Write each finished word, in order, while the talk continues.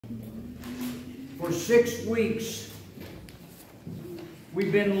For 6 weeks,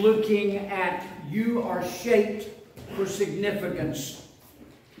 we've been looking at You Are Shaped for Significance.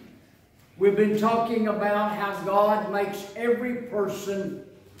 We've been talking about how God makes every person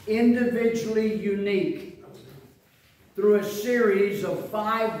individually unique through a series of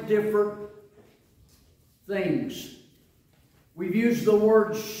 5 different things. We've used the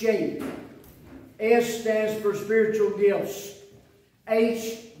word shape. S stands for spiritual gifts.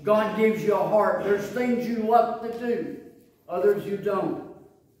 H, God gives you a heart. There's things you love to do, others you don't.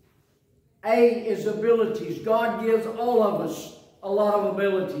 A is abilities. God gives all of us a lot of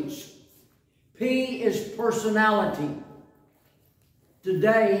abilities. P is personality.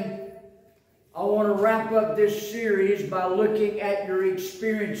 Today, I want to wrap up this series by looking at your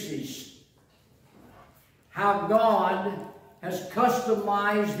experiences. How God has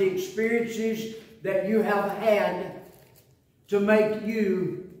customized the experiences that you have had to make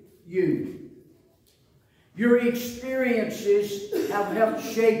you, you. Your experiences have helped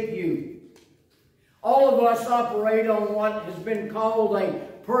shape you. All of us operate on what has been called a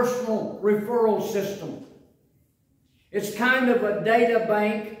personal referral system. It's kind of a data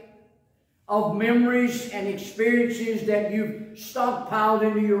bank of memories and experiences that you've stockpiled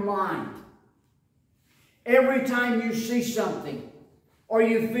into your mind. Every time you see something, or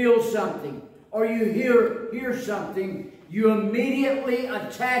you feel something, or you hear something, you immediately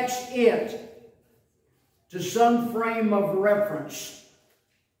attach it to some frame of reference.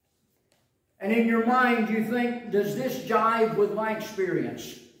 And in your mind, you think, does this jive with my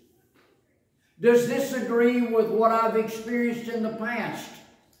experience? Does this agree with what I've experienced in the past?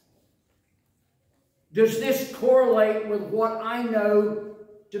 Does this correlate with what I know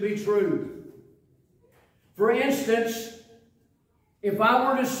to be true? For instance, if I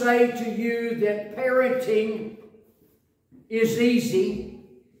were to say to you that parenting is easy,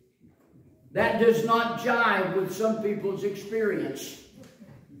 that does not jive with some people's experience.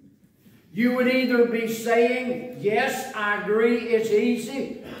 You would either be saying, yes, I agree, it's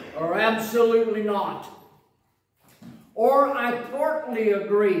easy, or absolutely not. Or I partly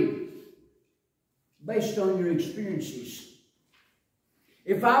agree, based on your experiences.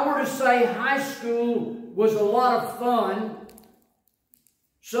 If I were to say high school was a lot of fun,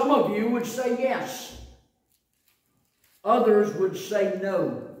 some of you would say yes. Others would say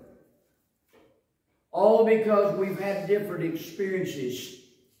no. All because we've had different experiences.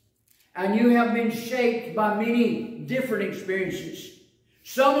 And you have been shaped by many different experiences.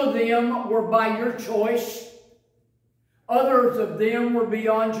 Some of them were by your choice. Others of them were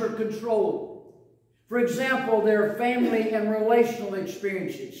beyond your control. For example, there are family and relational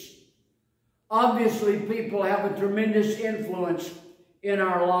experiences. Obviously, people have a tremendous influence in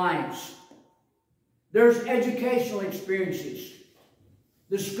our lives. There's educational experiences.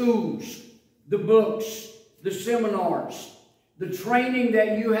 The schools, the books, the seminars, the training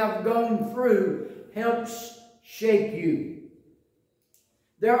that you have gone through helps shape you.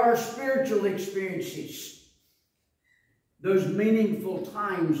 There are spiritual experiences. Those meaningful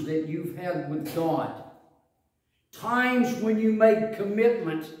times that you've had with God. Times when you made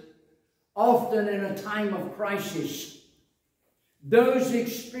commitment, often in a time of crisis. Those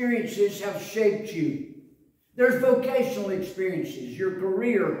experiences have shaped you. There's vocational experiences, your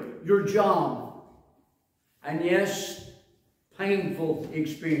career, your job. And yes, painful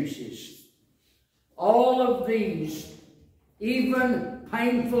experiences. All of these, even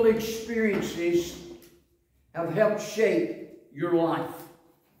painful experiences, have helped shape your life.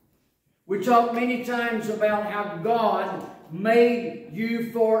 We talk many times about how God made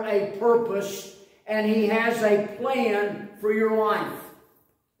you for a purpose and He has a plan for your life.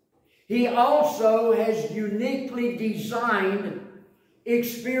 He also has uniquely designed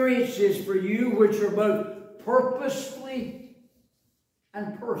experiences for you which are both purposefully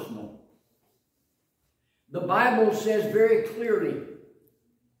and personal. The Bible says very clearly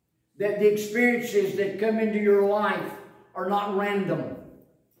that the experiences that come into your life are not random.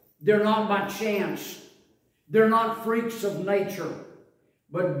 They're not by chance. They're not freaks of nature.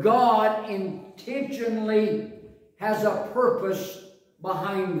 But God intentionally has a purpose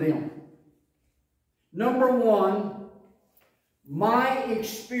behind them. Number one, my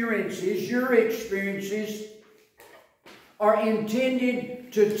experiences, your experiences, are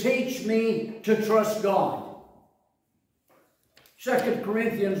intended to teach me to trust God. 2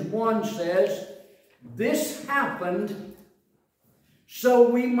 Corinthians 1 says, this happened so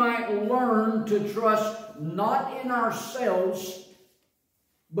we might learn to trust not in ourselves,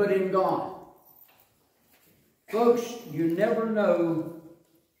 but in God. Folks, you never know,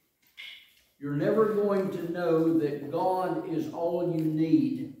 you're never going to know that God is all you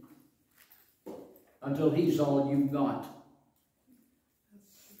need until He's all you've got.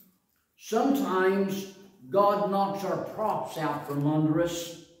 Sometimes God knocks our props out from under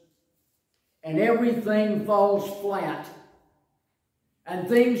us and everything falls flat and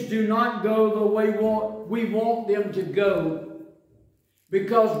things do not go the way we want them to go,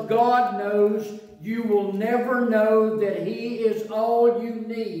 because God knows you will never know that He is all you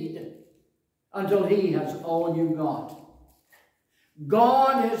need until He has all you got.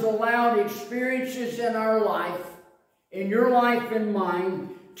 God has allowed experiences in our life, in your life and mine,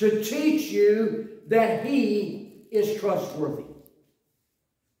 to teach you that He is trustworthy.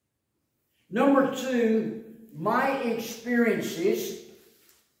 Number two, my experiences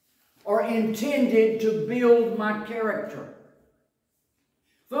are intended to build my character.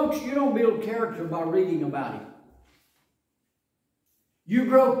 Folks, you don't build character by reading about it. You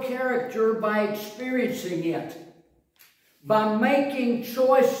grow character by experiencing it, by making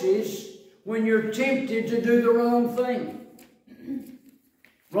choices when you're tempted to do the wrong thing.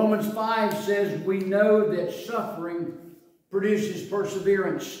 Romans 5 says we know that suffering produces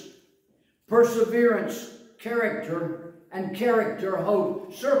perseverance. Perseverance, character, and character,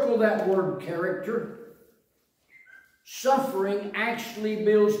 hope. Circle that word, character. Suffering actually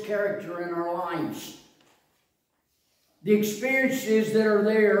builds character in our lives. The experiences that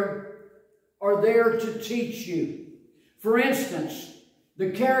are there to teach you. For instance,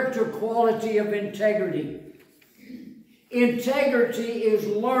 the character quality of integrity. Integrity is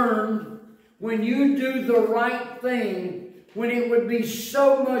learned when you do the right thing, when it would be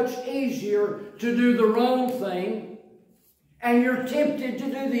so much easier to do the wrong thing, and you're tempted to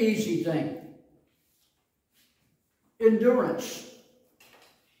do the easy thing. Endurance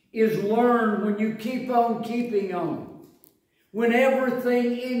is learned when you keep on keeping on, when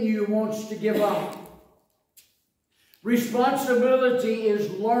everything in you wants to give up. Responsibility is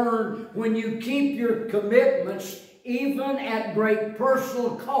learned when you keep your commitments even at great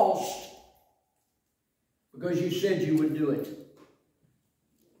personal cost because you said you would do it.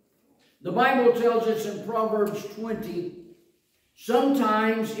 The Bible tells us in Proverbs 20,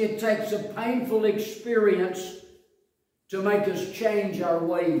 sometimes it takes a painful experience to make us change our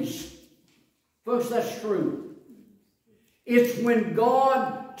ways. Folks, that's true. It's when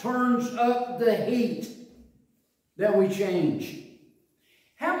God turns up the heat that we change.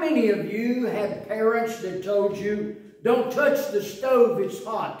 How many of you had parents that told you, don't touch the stove, it's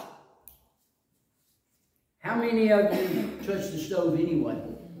hot? How many of you touch the stove anyway?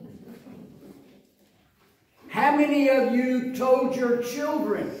 How many of you told your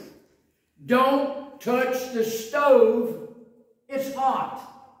children, don't touch the stove, it's hot?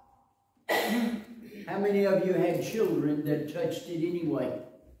 How many of you had children that touched it anyway?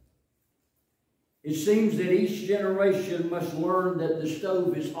 It seems that each generation must learn that the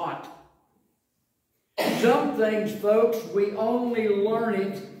stove is hot. Some things, folks, we only learn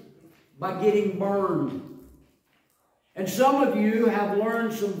it by getting burned. And some of you have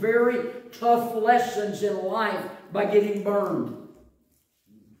learned some very tough lessons in life by getting burned.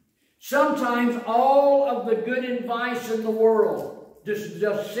 Sometimes all of the good advice in the world just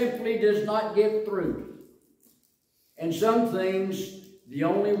simply does not get through. And some things, the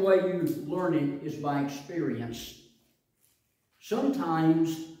only way you learn it is by experience.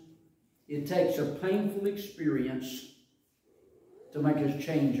 Sometimes it takes a painful experience to make us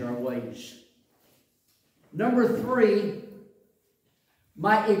change our ways. Number three,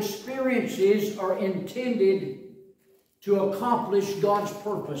 my experiences are intended to accomplish God's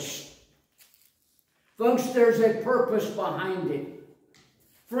purpose. Folks, there's a purpose behind it.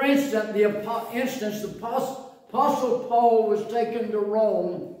 For instance, the Apostle Paul was taken to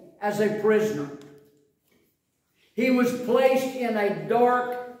Rome as a prisoner. He was placed in a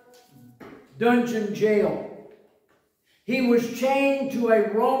dark dungeon jail. He was chained to a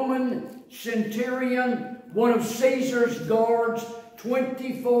Roman centurion, one of Caesar's guards,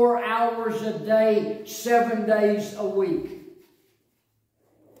 24 hours a day, 7 days a week.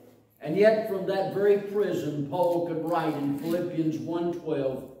 And yet from that very prison, Paul could write in Philippians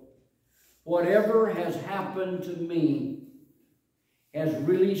 1:12, whatever has happened to me has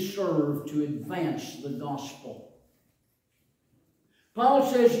really served to advance the gospel. Paul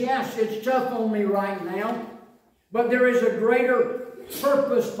says, yes, it's tough on me right now, but there is a greater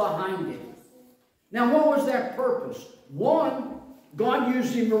purpose behind it. Now, what was that purpose? One, God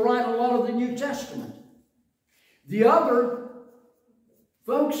used him to write a lot of the New Testament. The other,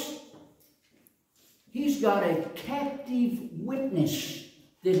 folks, he's got a captive witness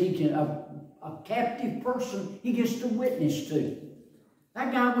that he can, a captive person he gets to witness to.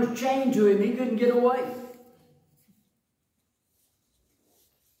 That guy was chained to him. He couldn't get away.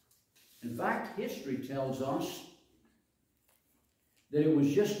 In fact, history tells us that it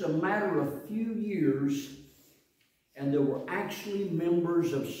was just a matter of a few years and there were actually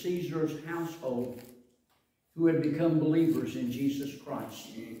members of Caesar's household who had become believers in Jesus Christ.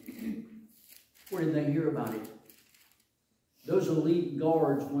 Where did they hear about it? Those elite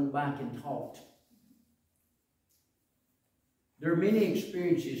guards went back and talked. There are many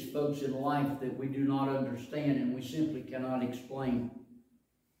experiences, folks, in life that we do not understand and we simply cannot explain.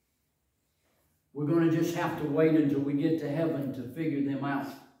 We're going to just have to wait until we get to heaven to figure them out.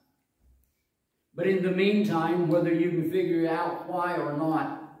 But in the meantime, whether you can figure out why or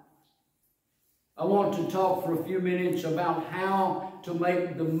not, I want to talk for a few minutes about how to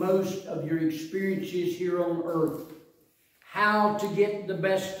make the most of your experiences here on earth. How to get the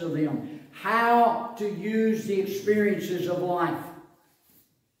best of them. How to use the experiences of life.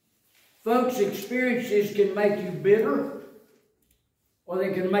 Folks, experiences can make you bitter or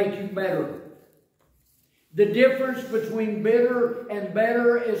they can make you better. The difference between bitter and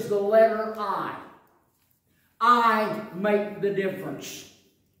better is the letter I. I make the difference.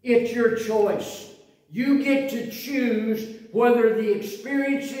 It's your choice. You get to choose whether the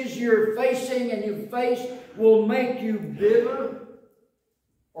experiences you're facing and you face will make you bitter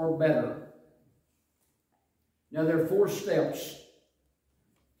or better. Now, there are 4 steps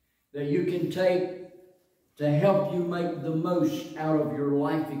that you can take to help you make the most out of your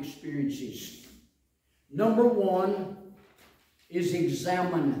life experiences. Number 1 is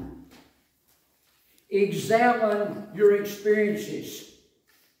examine. Examine your experiences.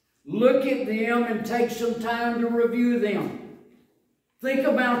 Look at them and take some time to review them. Think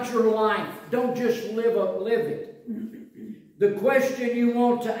about your life. Don't just live it. The question you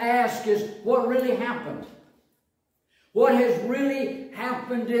want to ask is, what really happened? What has really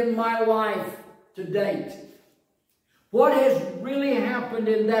happened in my life to date? What has really happened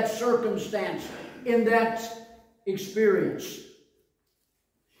in that circumstance, in that experience?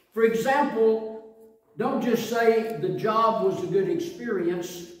 For example, don't just say the job was a good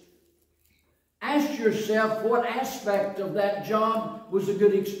experience. Ask yourself, what aspect of that job was a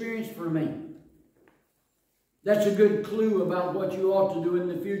good experience for me? That's a good clue about what you ought to do in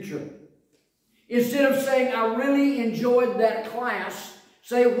the future. Instead of saying, I really enjoyed that class,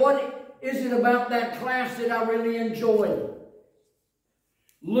 say, what is it about that class that I really enjoyed?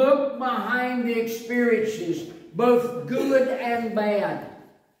 Look behind the experiences, both good and bad.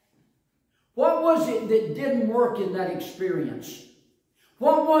 What was it that didn't work in that experience?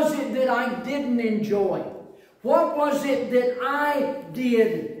 What was it that I didn't enjoy? What was it that I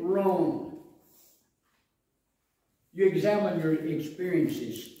did wrong? You examine your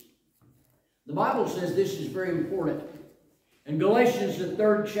experiences. The Bible says this is very important. In Galatians, the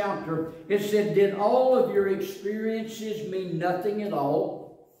 3rd chapter, it said, did all of your experiences mean nothing at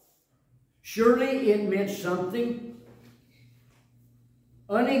all? Surely it meant something.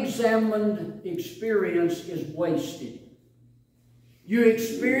 Unexamined experience is wasted. You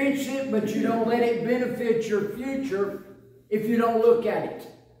experience it, but you don't let it benefit your future if you don't look at it.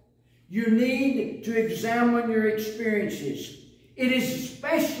 You need to examine your experiences. It is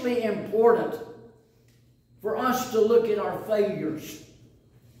especially important for us to look at our failures.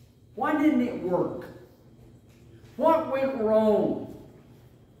 Why didn't it work? What went wrong?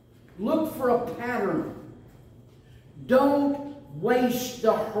 Look for a pattern. Don't waste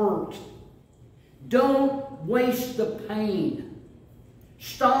the hurt. Don't waste the pain.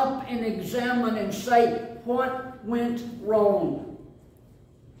 Stop and examine and say, what went wrong?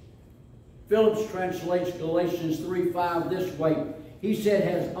 Phillips translates Galatians 3:5 this way. He said,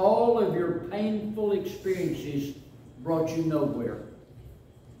 has all of your painful experiences brought you nowhere?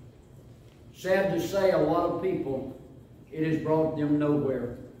 Sad to say, a lot of people, it has brought them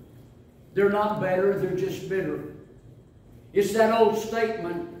nowhere. They're not better, they're just bitter. It's that old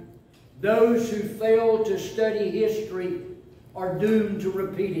statement, those who fail to study history are doomed to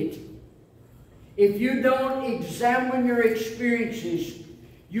repeat it. If you don't examine your experiences,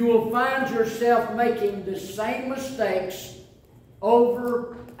 you will find yourself making the same mistakes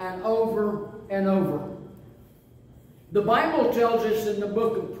over and over and over. The Bible tells us in the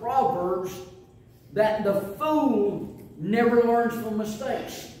book of Proverbs that the fool never learns from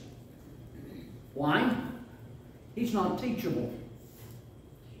mistakes. Why? He's not teachable.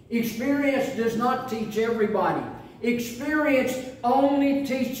 Experience does not teach everybody. Experience only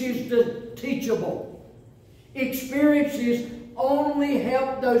teaches the teachable. Experiences only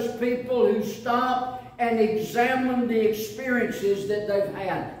help those people who stop and examine the experiences that they've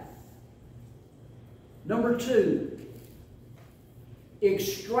had. Number 2,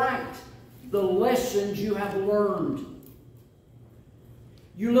 extract the lessons you have learned.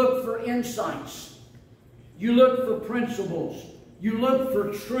 You look for insights. You look for principles. You look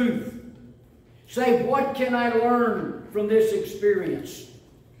for truth. Say, what can I learn from this experience?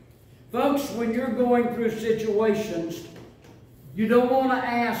 Folks, when you're going through situations, you don't want to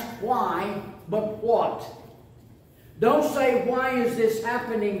ask why, but what. Don't say, why is this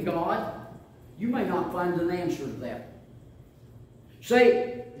happening, God? You may not find an answer to that.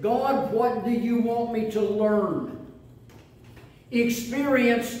 Say, God, what do you want me to learn?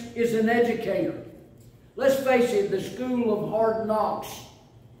 Experience is an educator. Let's face it, the school of hard knocks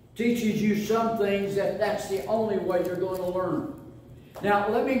teaches you some things that's the only way you're going to learn. Now,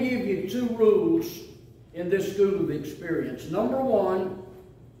 let me give you 2 rules in this school of experience. Number 1,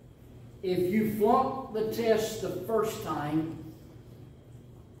 if you flunk the test the first time,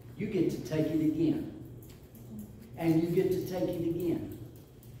 you get to take it again. And you get to take it again.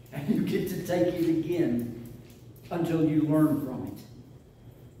 And you get to take it again until you learn from it.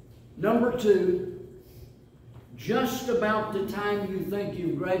 Number 2, just about the time you think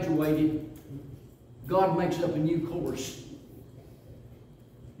you've graduated, God makes up a new course.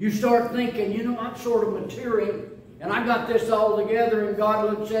 You start thinking, you know, I'm sort of maturing, and I got this all together, and God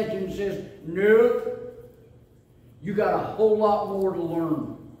looks at you and says, nope, you got a whole lot more to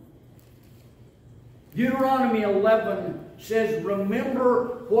learn. Deuteronomy 11 says,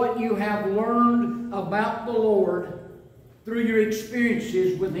 remember what you have learned about the Lord through your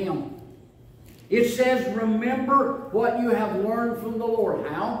experiences with Him. It says, remember what you have learned from the Lord.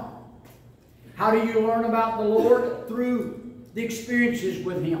 How? How do you learn about the Lord? Through the experiences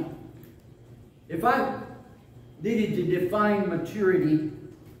with Him. If I needed to define maturity,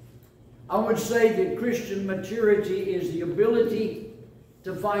 I would say that Christian maturity is the ability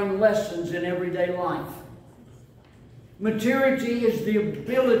to find lessons in everyday life. Maturity is the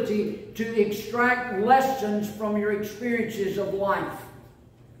ability to extract lessons from your experiences of life.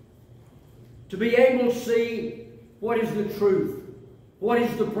 To be able to see what is the truth, what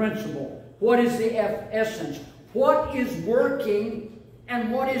is the principle, what is the essence, what is working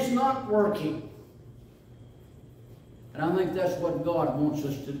and what is not working. And I think that's what God wants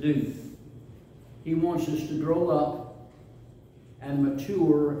us to do. He wants us to grow up and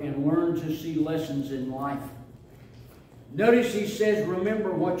mature and learn to see lessons in life. Notice He says,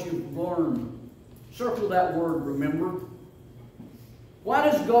 remember what you've learned. Circle that word, remember. Why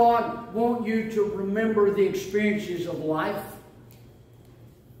does God want you to remember the experiences of life?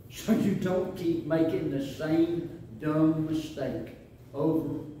 So you don't keep making the same dumb mistake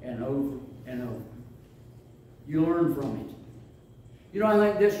over and over and over. You learn from it. You know, I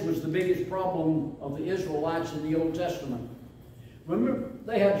think this was the biggest problem of the Israelites in the Old Testament. Remember,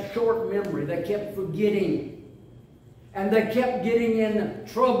 they had short memory. They kept forgetting. And they kept getting in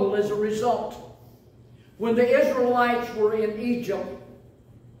trouble as a result. When the Israelites were in Egypt,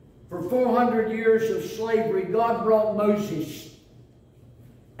 for 400 years of slavery, God brought Moses.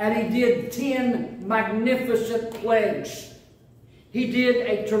 And He did 10 magnificent plagues. He did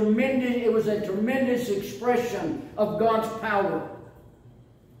it was a tremendous expression of God's power.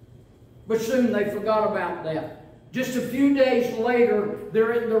 But soon they forgot about that. Just a few days later,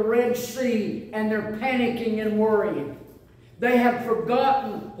 they're in the Red Sea and they're panicking and worrying. They have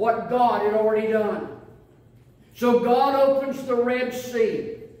forgotten what God had already done. So God opens the Red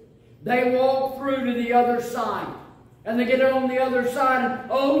Sea. They walk through to the other side. And they get on the other side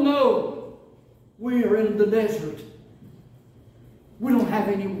and, oh no, we are in the desert. We don't have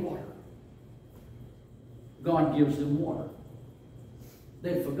any water. God gives them water.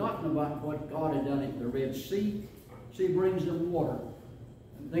 They'd forgotten about what God had done at the Red Sea. So He brings them water.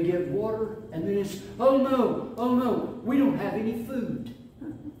 They get water and then it's, oh no, we don't have any food.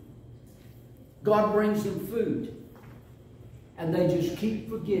 God brings them food. And they just keep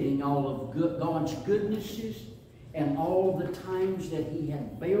forgetting all of God's goodnesses and all the times that He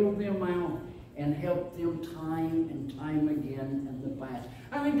had bailed them out and helped them time and time again in the past.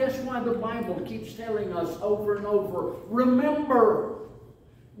 I think that's why the Bible keeps telling us over and over, remember,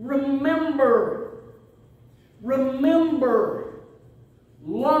 remember, remember,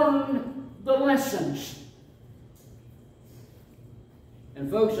 learn the lessons.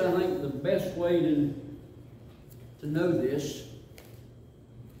 And folks, I think the best way to know this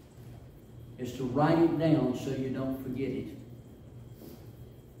is to write it down so you don't forget it.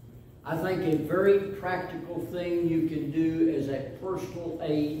 I think a very practical thing you can do as a personal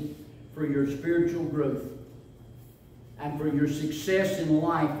aid for your spiritual growth and for your success in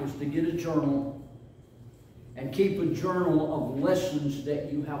life is to get a journal and keep a journal of lessons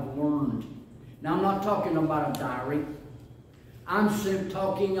that you have learned. Now, I'm not talking about a diary. I'm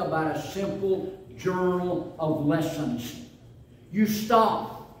talking about a simple journal of lessons. You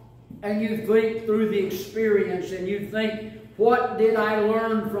stop and you think through the experience and you think, what did I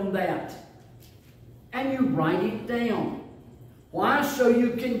learn from that? And you write it down. Why? So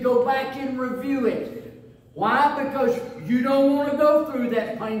you can go back and review it. Why? Because you don't want to go through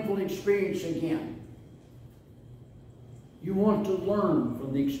that painful experience again. You want to learn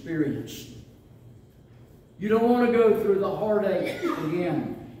from the experience. You don't want to go through the heartache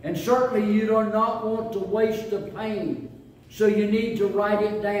again. And certainly you do not want to waste the pain. So you need to write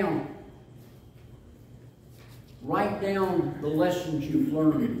it down. Write down the lessons you've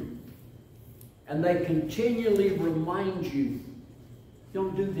learned. And they continually remind you,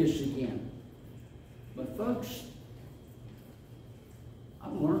 don't do this again. But folks,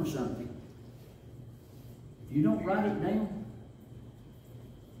 I've learned something. If you don't write it down,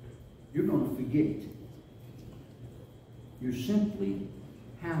 you're going to forget it. You simply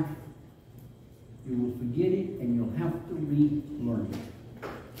you will forget it and you'll have to relearn it.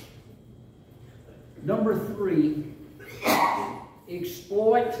 Number 3,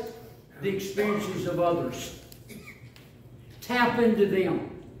 exploit the experiences of others. Tap into them.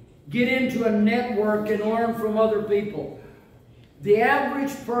 Get into a network and learn from other people. The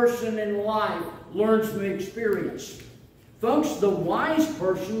average person in life learns from experience. Folks, the wise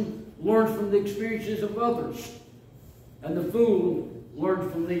person learns from the experiences of others. And the fool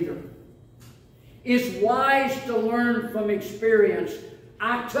learns from neither. It's wise to learn from experience.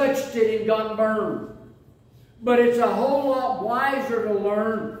 I touched it and got burned. But it's a whole lot wiser to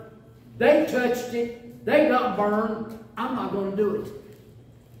learn. They touched it. They got burned. I'm not going to do it.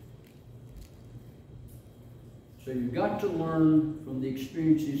 So you've got to learn from the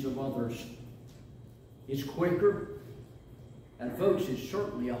experiences of others. It's quicker. And folks, it's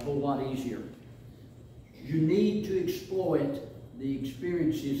certainly a whole lot easier. You need to exploit the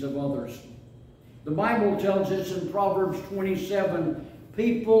experiences of others. The Bible tells us in Proverbs 27,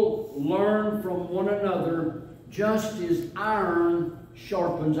 people learn from one another just as iron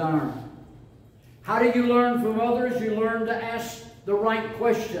sharpens iron. How do you learn from others? You learn to ask the right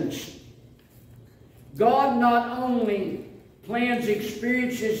questions. God not only plans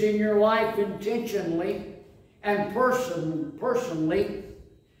experiences in your life intentionally and personally,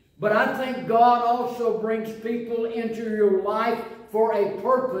 but I think God also brings people into your life for a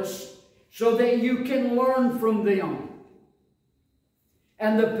purpose so that you can learn from them.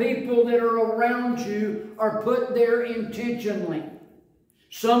 And the people that are around you are put there intentionally.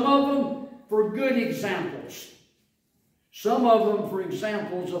 Some of them for good examples. Some of them for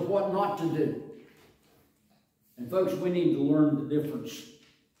examples of what not to do. And folks, we need to learn the difference.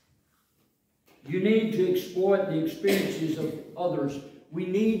 You need to exploit the experiences of others. We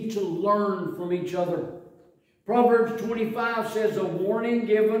need to learn from each other. Proverbs 25 says, a warning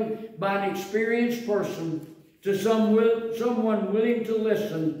given by an experienced person to someone willing to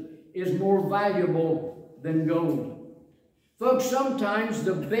listen is more valuable than gold. Folks, sometimes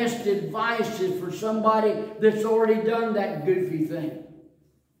the best advice is for somebody that's already done that goofy thing.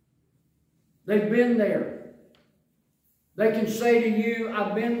 They've been there. They can say to you,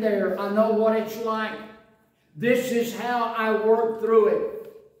 I've been there. I know what it's like. This is how I work through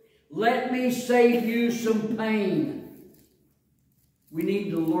it. Let me save you some pain. We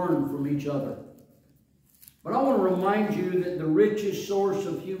need to learn from each other. But I want to remind you that the richest source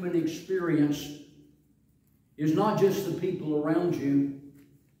of human experience is not just the people around you,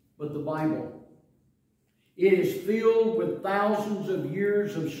 but the Bible. It is filled with thousands of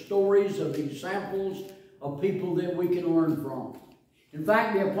years of stories, of examples of people that we can learn from. In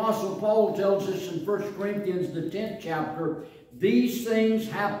fact, the Apostle Paul tells us in 1 Corinthians, the 10th chapter, these things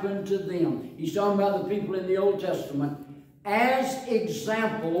happened to them. He's talking about the people in the Old Testament as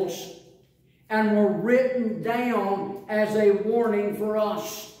examples and were written down as a warning for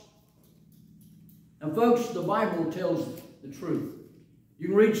us. Now, folks, the Bible tells the truth. You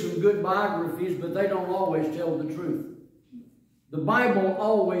can read some good biographies, but they don't always tell the truth. The Bible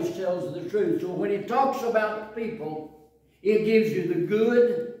always tells the truth. So when it talks about people, it gives you the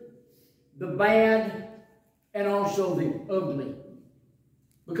good, the bad, and also the ugly.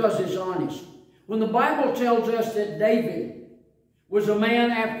 Because it's honest. When the Bible tells us that David was a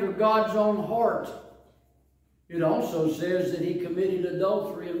man after God's own heart, it also says that he committed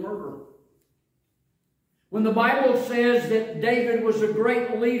adultery and murder. When the Bible says that David was a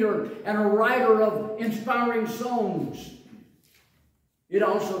great leader and a writer of inspiring songs, it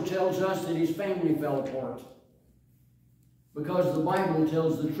also tells us that his family fell apart. Because the Bible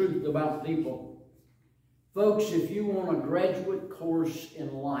tells the truth about people. Folks, if you want a graduate course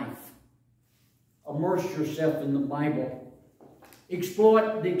in life, immerse yourself in the Bible.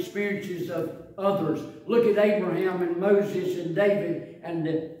 Exploit the experiences of others. Look at Abraham and Moses and David and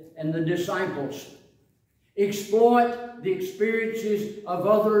the disciples. Exploit the experiences of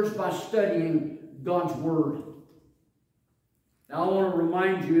others by studying God's Word. Now, I want to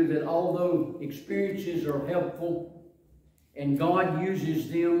remind you that although experiences are helpful and God uses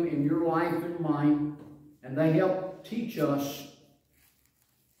them in your life and mine, and they help teach us,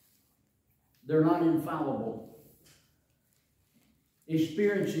 they're not infallible.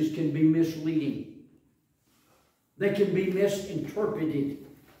 Experiences can be misleading. They can be misinterpreted.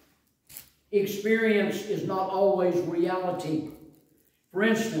 Experience is not always reality. For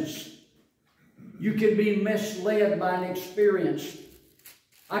instance, you can be misled by an experience.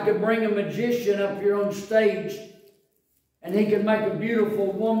 I could bring a magician up here on stage, and he could make a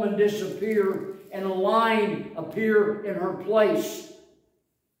beautiful woman disappear and a line appear in her place.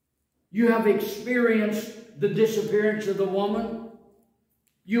 You have experienced the disappearance of the woman.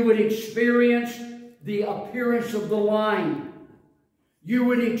 You would experience the appearance of the line. You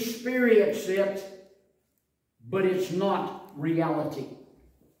would experience it, but it's not reality.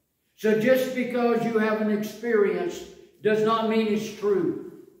 So just because you have an experience does not mean it's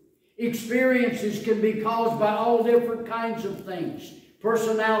true. Experiences can be caused by all different kinds of things.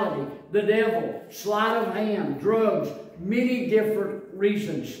 Personality, the devil, sleight of hand, drugs, many different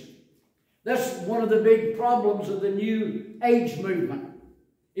reasons. That's one of the big problems of the New Age movement.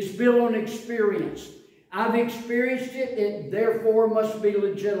 It's built on experience. I've experienced it, it therefore must be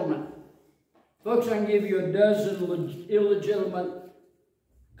legitimate. Folks, I can give you a dozen illegitimate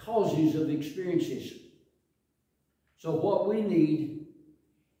causes of experiences. So what we need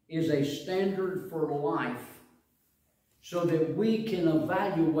is a standard for life so that we can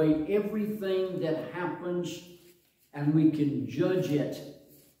evaluate everything that happens and we can judge it.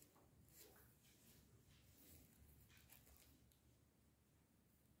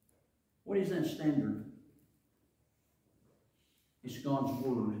 What is that standard? It's God's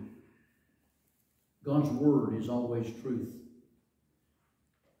Word. God's Word is always truth.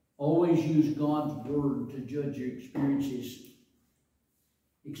 Always use God's Word to judge your experiences.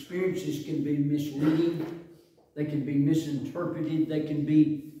 Experiences can be misleading. They can be misinterpreted. They can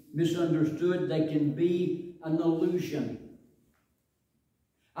be misunderstood. They can be an illusion.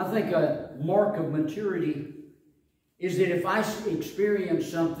 I think a mark of maturity is that if I experience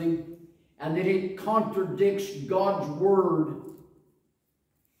something and that it contradicts God's Word,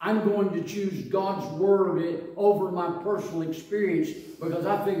 I'm going to choose God's Word over my personal experience because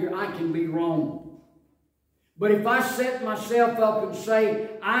I figure I can be wrong. But if I set myself up and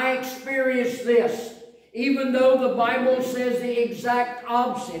say, I experienced this, even though the Bible says the exact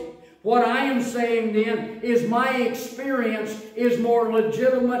opposite, what I am saying then is my experience is more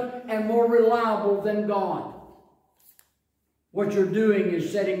legitimate and more reliable than God. What you're doing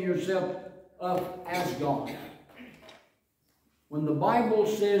is setting yourself up as God. When the Bible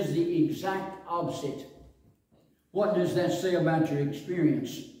says the exact opposite, what does that say about your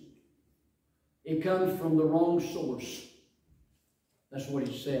experience? It comes from the wrong source. That's what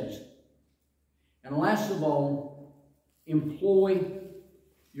it says. And last of all, employ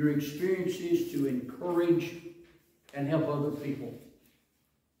your experiences to encourage and help other people.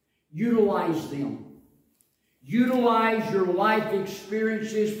 Utilize them. Utilize your life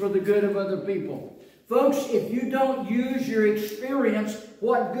experiences for the good of other people. Folks, if you don't use your experience,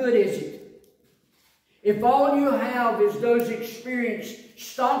 what good is it? If all you have is those experiences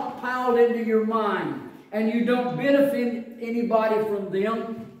stockpiled into your mind and you don't benefit anybody from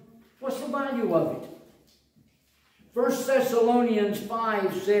them, what's the value of it? 1 Thessalonians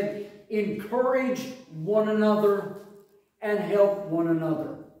 5 said, encourage one another and help one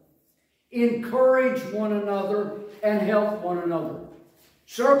another. Encourage one another and help one another.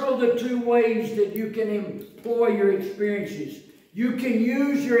 Circle the two ways that you can employ your experiences. You can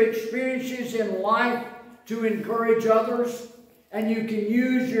use your experiences in life to encourage others, and you can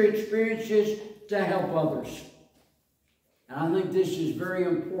use your experiences to help others. And I think this is very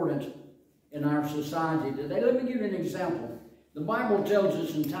important in our society today. Let me give you an example. The Bible tells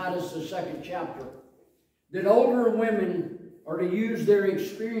us in Titus, the 2nd chapter, that older women are to use their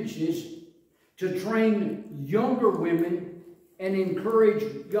experiences to train younger women and encourage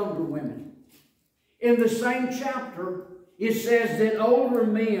younger women. In the same chapter, it says that older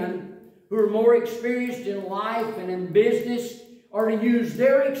men who are more experienced in life and in business are to use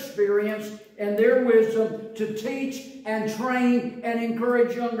their experience and their wisdom to teach and train and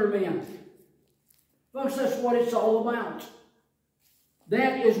encourage younger men. Folks, that's what it's all about.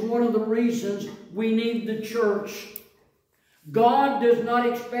 That is one of the reasons we need the church. God does not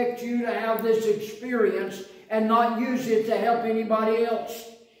expect you to have this experience and not use it to help anybody else.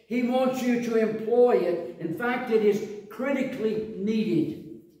 He wants you to employ it. In fact, it is critically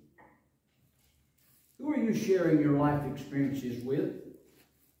needed. Who are you sharing your life experiences with?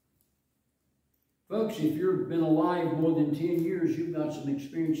 Folks, if you've been alive more than 10 years, you've got some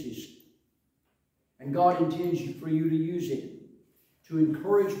experiences. And God intends for you to use it to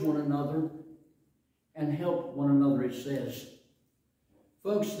encourage one another and help one another, it says.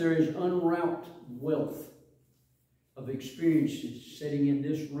 Folks, there is unwrapped wealth of experiences sitting in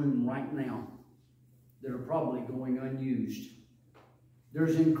this room right now that are probably going unused.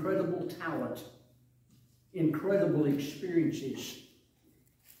 There's incredible talent, incredible experiences.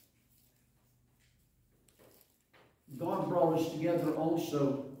 God brought us together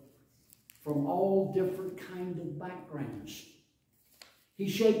also from all different kinds of backgrounds. He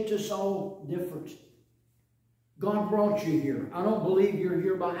shaped us all different. God brought you here. I don't believe you're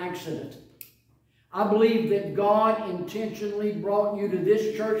here by accident. I believe that God intentionally brought you to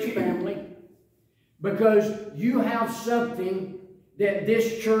this church family because you have something that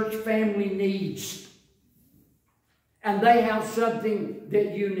this church family needs. And they have something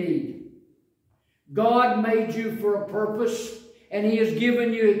that you need. God made you for a purpose, and He has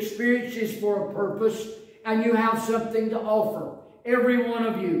given you experiences for a purpose, and you have something to offer. Every one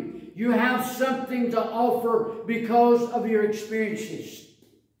of you, you have something to offer because of your experiences.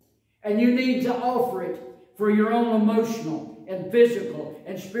 And you need to offer it for your own emotional and physical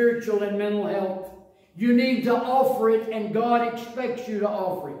and spiritual and mental health. You need to offer it, and God expects you to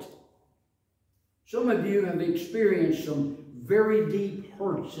offer it. Some of you have experienced some very deep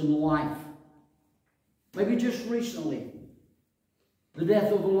hurts in life. Maybe just recently, the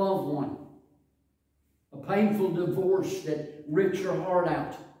death of a loved one, a painful divorce that ripped your heart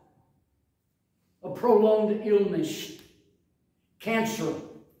out, a prolonged illness, cancer.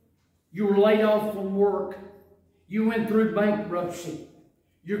 You were laid off from work. You went through bankruptcy.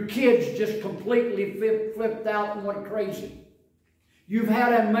 Your kids just completely flipped out and went crazy. You've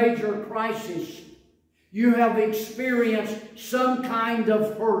had a major crisis. You have experienced some kind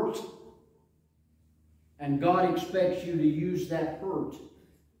of hurt. And God expects you to use that hurt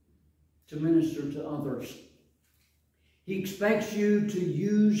to minister to others. He expects you to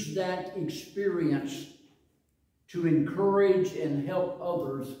use that experience to encourage and help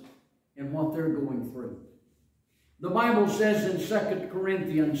others in what they're going through. The Bible says in 2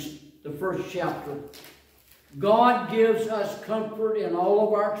 Corinthians, the 1st chapter, God gives us comfort in all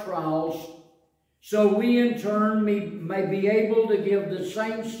of our trials, so we in turn may be able to give the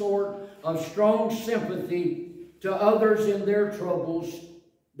same sort of strong sympathy to others in their troubles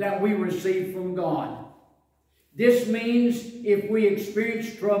that we receive from God. This means if we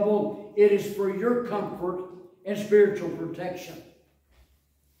experience trouble, it is for your comfort and spiritual protection.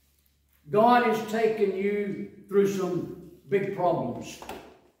 God has taken you through some big problems,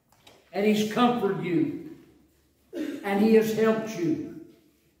 and He's comforted you, and He has helped you.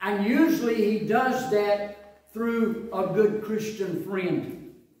 And usually He does that through a good Christian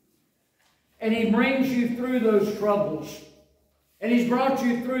friend. And He brings you through those troubles. And He's brought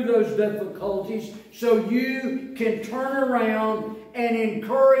you through those difficulties so you can turn around and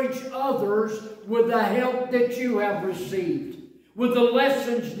encourage others with the help that you have received, with the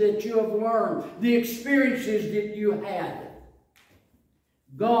lessons that you have learned, the experiences that you had.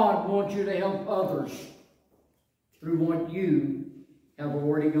 God wants you to help others through what you have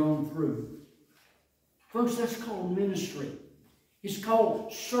already gone through. Folks, that's called ministry. It's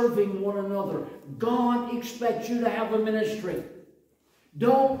called serving one another. God expects you to have a ministry.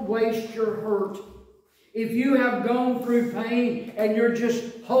 Don't waste your hurt. If you have gone through pain and you're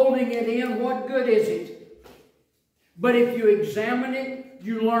just holding it in, what good is it? But if you examine it,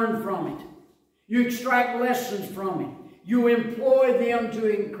 you learn from it. You extract lessons from it. You employ them to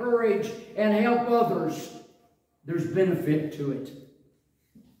encourage and help others. There's benefit to it.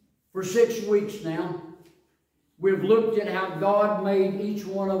 For 6 weeks now, we've looked at how God made each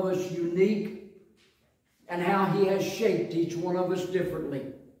one of us unique and how He has shaped each one of us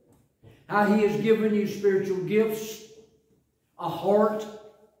differently. How He has given you spiritual gifts, a heart,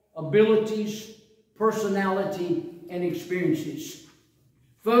 abilities, personality, and experiences.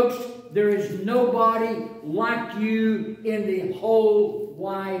 Folks, there is nobody like you in the whole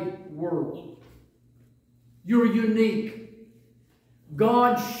wide world. You're unique.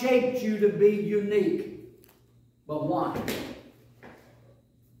 God shaped you to be unique. But why?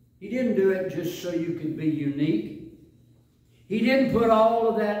 He didn't do it just so you could be unique. He didn't put all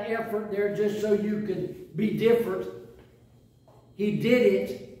of that effort there just so you could be different. He did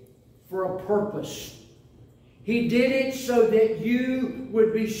it for a purpose. He did it so that you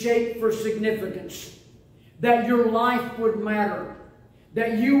would be shaped for significance, that your life would matter,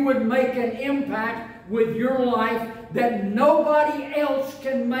 that you would make an impact with your life that nobody else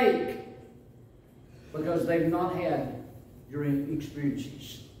can make because they've not had your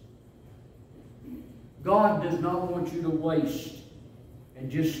experiences. God does not want you to waste and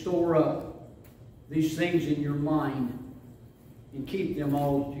just store up these things in your mind and keep them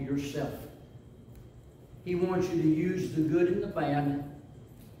all to yourself. He wants you to use the good and the bad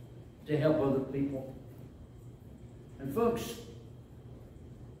to help other people. And folks,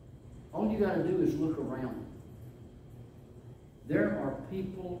 all you got to do is look around. There are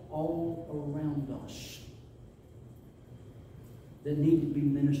people all around us that need to be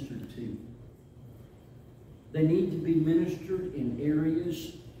ministered to. They need to be ministered in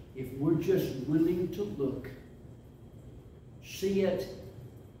areas, if we're just willing to look, see it,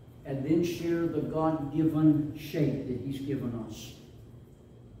 and then share the God-given shape that He's given us.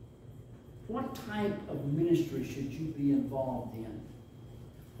 What type of ministry should you be involved in?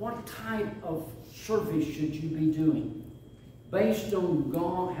 What type of service should you be doing based on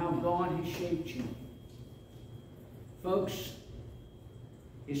God, how God has shaped you? Folks,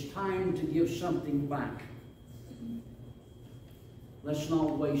 it's time to give something back. Let's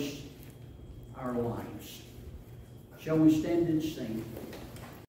not waste our lives. Shall we stand and sing?